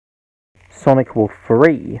SonicWolf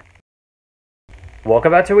 3.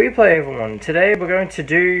 Welcome back to WePlay, everyone. Today we're going to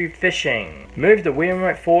do fishing. Move the Wii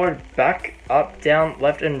remote forward, back, up, down,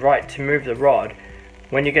 left and right to move the rod.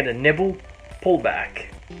 When you get a nibble, pull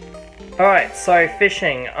back. Alright, so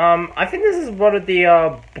fishing. I think this is one of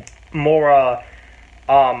the more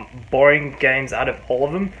boring games out of all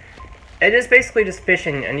of them. It is basically just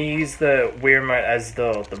fishing, and you use the Wii remote as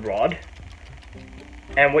the rod.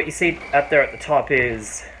 And what you see up there at the top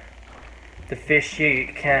is the fish you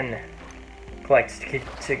can collect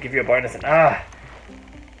to give you a bonus. And alright,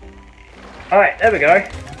 there we go.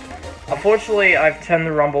 Unfortunately, I've turned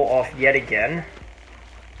the rumble off yet again.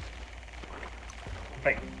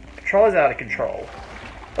 Like, controller's out of control.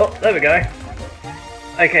 Oh, there we go.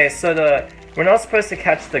 Okay, so we're not supposed to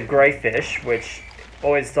catch the grey fish, which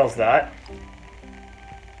always does that.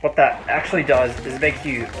 What that actually does is make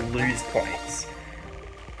you lose points.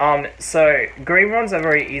 So green ones are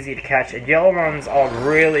very easy to catch, and yellow ones are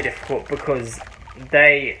really difficult because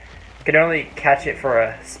they can only catch it for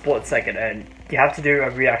a split second, and you have to do a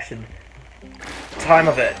reaction time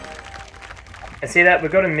of it. And see that?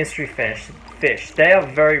 We've got a mystery fish. They are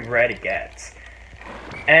very rare to get.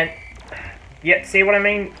 And, yeah, see what I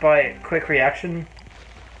mean by quick reaction?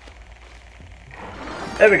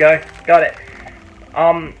 There we go, got it.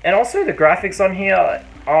 And also the graphics on here,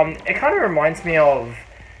 it kind of reminds me of,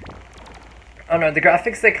 I don't know, the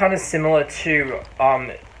graphics, they're kind of similar to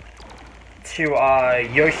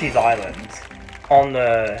Yoshi's Island on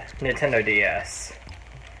the Nintendo DS.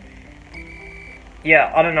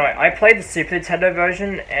 Yeah, I don't know, I played the Super Nintendo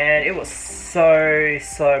version, and it was so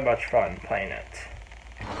much fun playing it.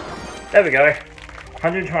 There we go,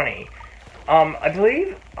 120. I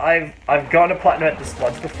believe I've gotten a platinum at this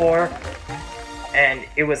once before, and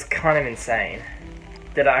it was kind of insane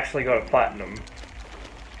that I actually got a platinum.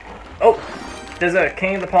 Oh, there's a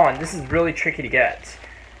king of the pond. This is really tricky to get.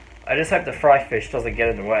 I just hope the fry fish doesn't get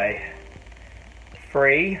in the way.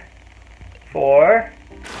 3, 4,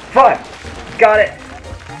 5. Got it.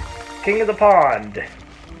 King of the pond.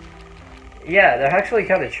 Yeah, they're actually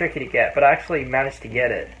kind of tricky to get, but I actually managed to get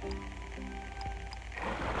it.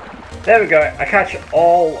 There we go. I catch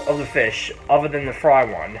all of the fish other than the fry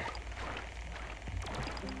one.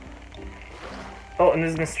 Oh, and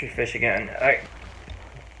there's mystery fish again. Alright.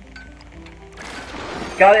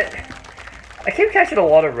 Got it. I keep catching a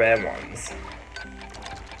lot of rare ones.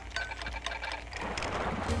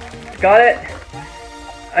 Got it.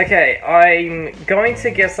 Okay, I'm going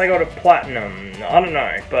to guess I got a platinum. I don't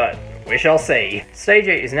know, but we shall see. Stage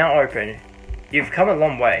 8 is now open. You've come a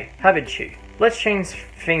long way, haven't you? Let's change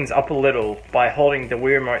things up a little by holding the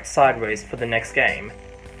Wii remote sideways for the next game.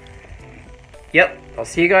 Yep, I'll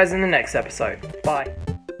see you guys in the next episode. Bye.